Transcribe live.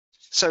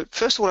So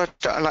first of all,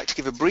 I'd like to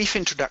give a brief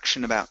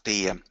introduction about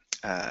the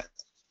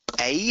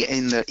A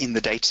in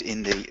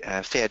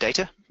the FAIR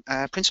data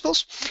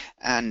principles,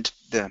 and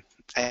the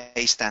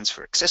A stands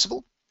for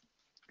accessible.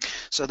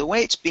 So the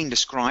way it's being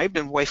described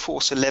and the way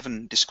Force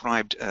 11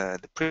 described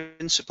the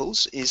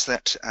principles is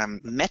that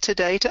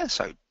metadata,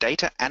 so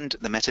data and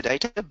the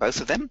metadata,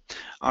 both of them,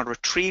 are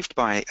retrieved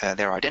by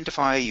their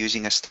identifier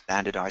using a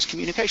standardized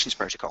communications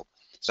protocol.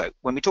 So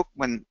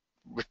when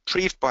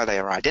retrieved by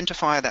their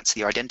identifier, that's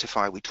the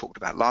identifier we talked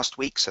about last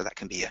week, so that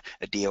can be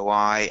a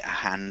DOI, a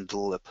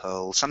handle, a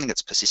Perl, something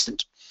that's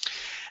persistent.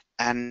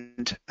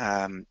 And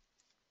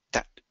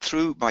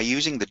by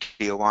using the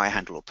DOI,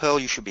 handle, or Perl,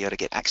 you should be able to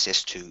get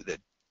access to the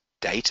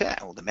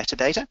data or the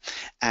metadata,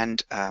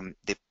 and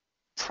the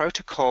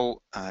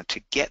protocol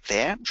to get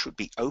there should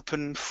be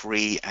open,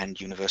 free,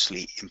 and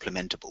universally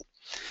implementable.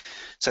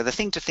 So the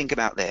thing to think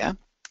about there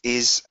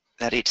is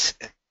that it's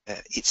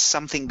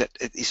something that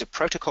is a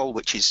protocol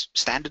which is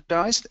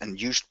standardized and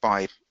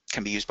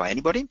can be used by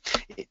anybody.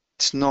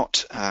 It's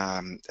not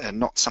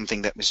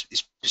something that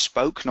is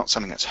bespoke, not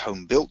something that's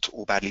home built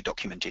or badly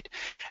documented.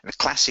 And a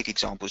classic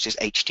example is just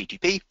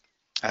HTTP.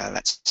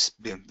 That's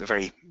the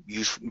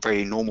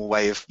very normal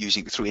way of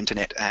using through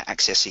internet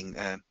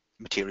accessing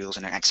materials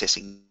and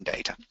accessing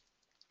data.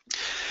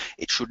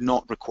 It should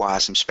not require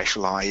some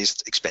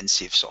specialized,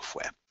 expensive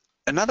software.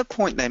 Another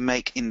point they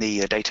make in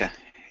the data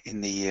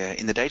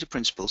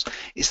principles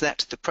is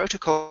that the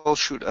protocol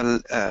should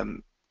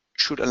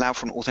allow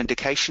for an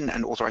authentication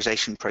and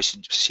authorization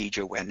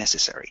procedure where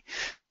necessary.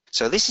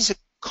 So this is a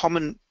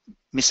common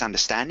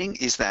misunderstanding,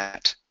 is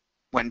that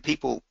when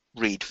people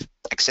read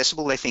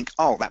accessible, they think,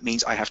 oh, that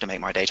means I have to make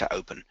my data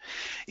open.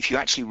 If you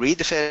actually read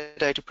the FAIR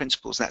data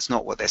principles, that's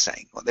not what they're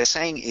saying. What they're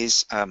saying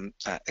is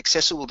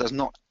accessible does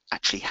not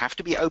actually have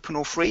to be open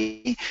or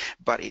free,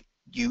 but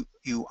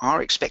you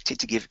are expected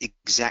to give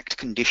exact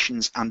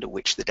conditions under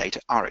which the data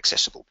are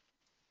accessible.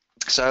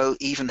 So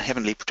even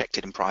heavily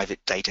protected and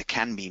private data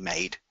can be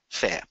made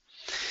fair.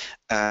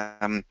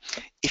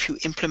 If you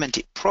implement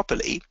it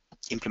properly,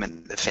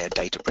 implement the FAIR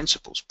data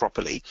principles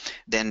properly,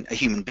 then a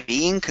human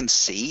being can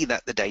see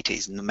that the data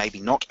is maybe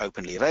not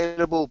openly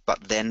available,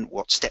 but then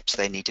what steps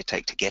they need to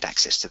take to get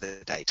access to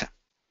the data.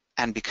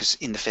 And because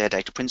in the FAIR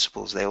data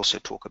principles they also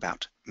talk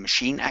about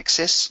machine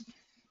access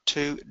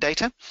to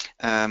data.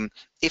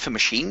 If a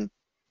machine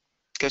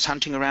goes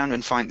hunting around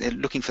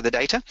and looking for the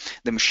data,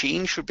 the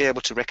machine should be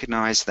able to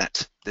recognize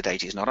that the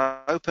data is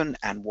not open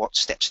and what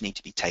steps need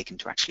to be taken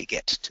to actually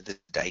get to the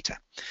data.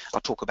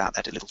 I'll talk about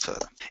that a little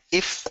further.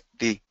 If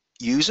the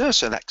user,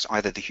 so that's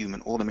either the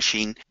human or the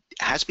machine,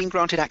 has been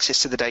granted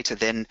access to the data,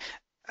 then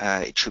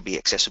it should be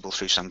accessible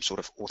through some sort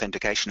of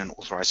authentication and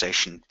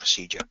authorization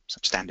procedure,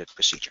 some standard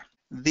procedure.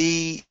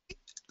 The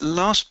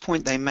last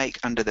point they make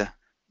under the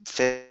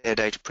FAIR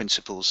data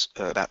principles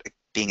about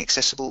being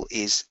accessible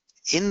is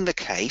in the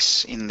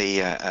case in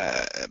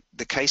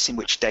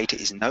which data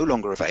is no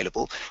longer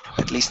available,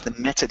 at least the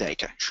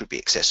metadata should be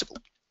accessible.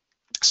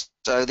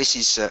 So this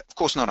is of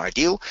course not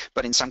ideal,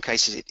 but in some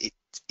cases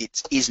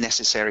it is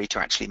necessary to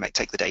actually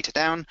take the data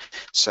down.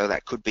 So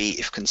that could be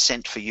if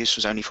consent for use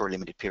was only for a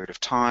limited period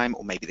of time,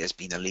 or maybe there's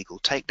been a legal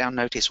takedown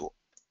notice or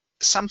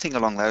something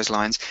along those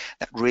lines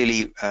that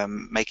really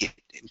make it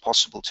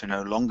impossible to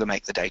no longer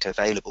make the data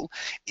available.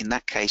 In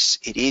that case,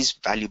 it is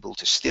valuable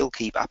to still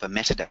keep up a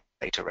metadata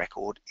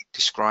record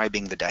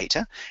describing the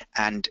data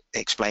and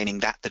explaining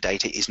that the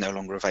data is no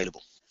longer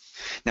available.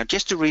 Now,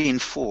 just to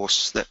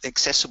reinforce that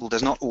accessible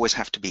does not always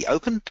have to be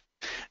open.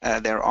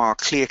 There are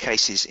clear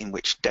cases in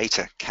which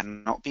data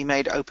cannot be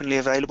made openly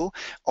available.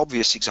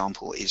 Obvious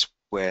example is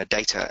where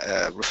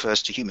data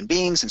refers to human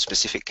beings and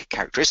specific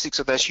characteristics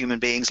of those human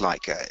beings,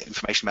 like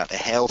information about their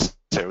health,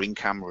 their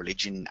income,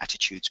 religion,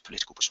 attitudes,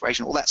 political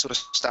persuasion, all that sort of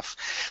stuff.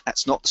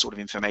 That's not the sort of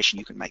information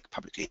you can make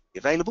publicly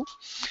available.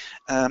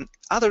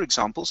 Other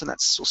examples, and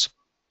that's also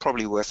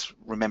probably worth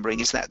remembering,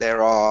 is that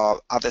there are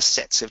other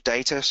sets of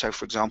data. So,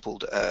 for example,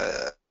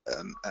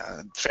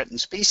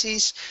 threatened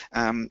species,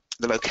 the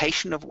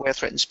location of where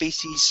threatened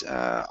species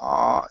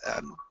are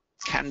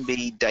can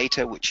be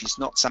data which is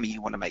not something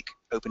you want to make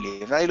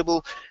openly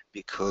available,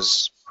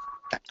 because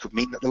that could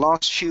mean that the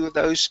last few of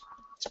those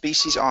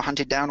species are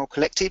hunted down or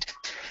collected.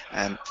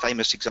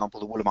 Famous example,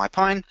 the Wollemi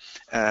pine.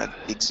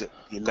 The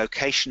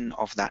location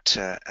of that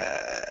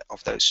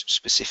of those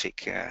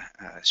specific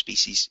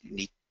species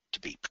need to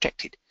be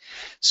protected.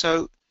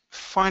 So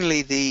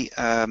finally,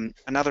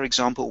 another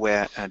example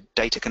where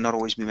data cannot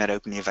always be made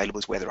openly available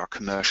is where there are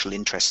commercial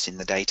interests in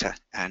the data,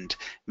 and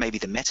maybe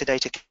the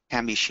metadata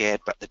can be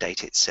shared, but the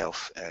data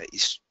itself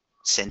is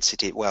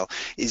sensitive. Well,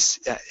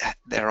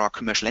 there are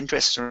commercial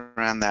interests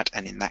around that,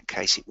 and in that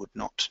case, it would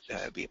not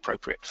be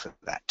appropriate for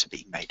that to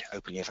be made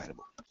openly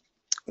available.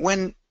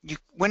 When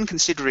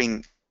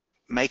considering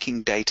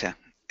making data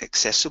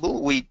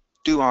accessible, we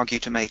do argue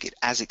to make it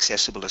as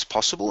accessible as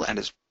possible and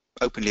as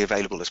openly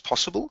available as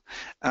possible.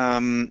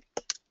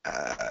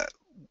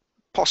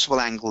 Possible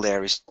angle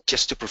there is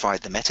just to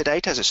provide the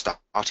metadata as a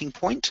starting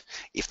point.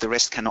 If the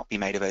rest cannot be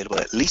made available,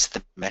 at least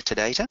the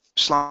metadata.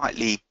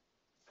 Slightly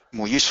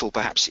More useful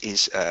perhaps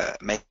is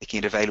making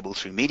it available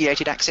through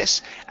mediated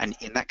access, and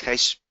in that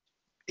case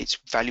it's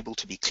valuable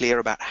to be clear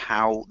about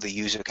how the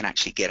user can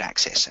actually get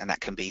access, and that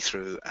can be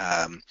through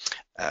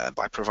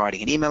by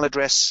providing an email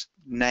address,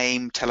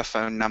 name,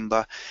 telephone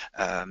number,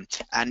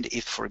 and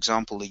if, for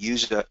example, the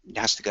user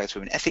has to go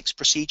through an ethics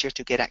procedure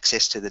to get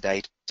access to the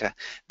data,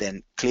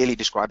 then clearly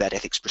describe that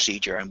ethics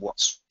procedure and what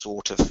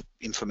sort of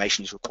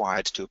information is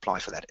required to apply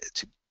for that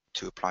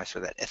to apply for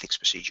that ethics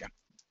procedure.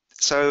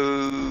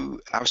 So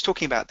I was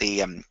talking about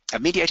the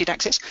mediated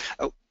access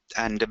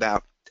and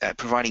about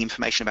providing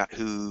information about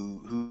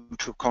who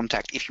to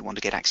contact if you want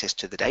to get access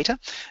to the data.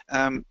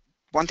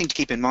 One thing to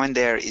keep in mind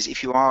there is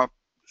if you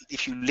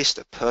list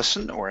a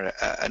person or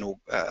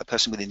a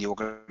person within the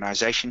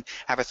organization,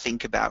 have a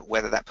think about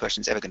whether that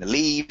person's ever going to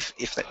leave,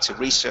 if that's a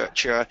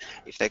researcher,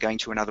 if they're going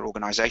to another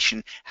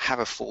organization, have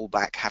a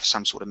fallback, have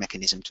some sort of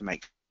mechanism to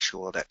make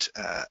sure that,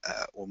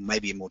 or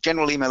maybe a more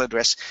general email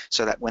address,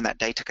 so that when that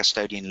data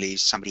custodian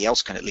leaves, somebody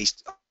else can at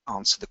least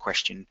answer the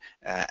question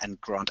and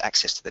grant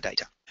access to the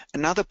data.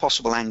 Another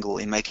possible angle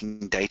in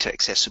making data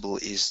accessible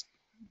is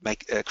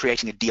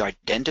creating a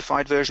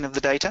de-identified version of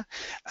the data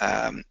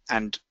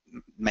and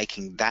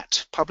making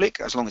that public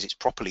as long as it's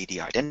properly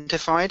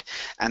de-identified,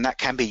 and that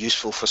can be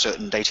useful for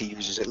certain data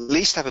users, at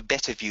least have a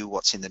better view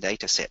what's in the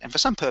data set, and for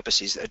some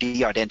purposes a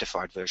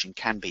de-identified version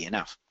can be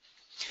enough.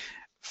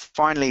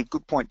 Finally, a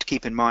good point to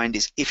keep in mind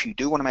is if you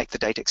do want to make the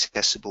data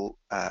accessible,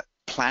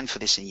 plan for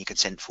this in your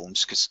consent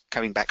forms, because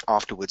coming back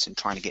afterwards and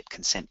trying to get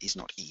consent is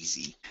not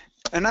easy.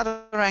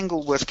 Another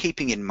angle worth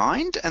keeping in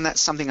mind, and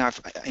that's something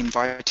I've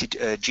invited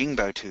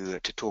Jingbo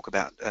to talk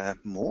about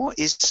more,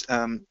 is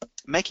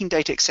making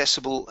data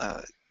accessible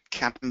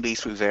can be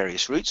through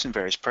various routes and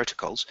various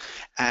protocols,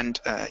 and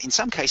in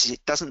some cases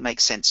it doesn't make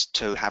sense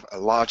to have a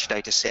large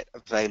data set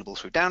available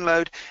through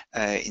download.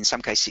 In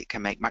some cases it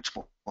can make much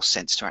more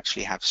sense to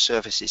actually have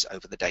services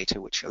over the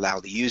data which allow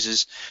the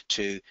users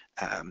to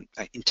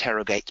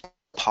interrogate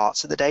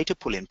parts of the data,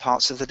 pull in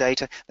parts of the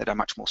data that are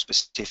much more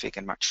specific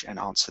and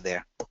answer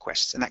their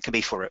requests, and that can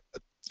be for a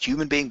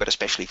human being, but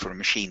especially for a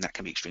machine that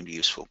can be extremely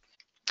useful.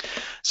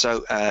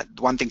 So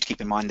one thing to keep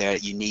in mind there,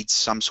 you need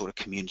some sort of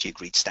community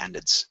agreed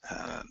standards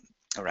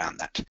around that.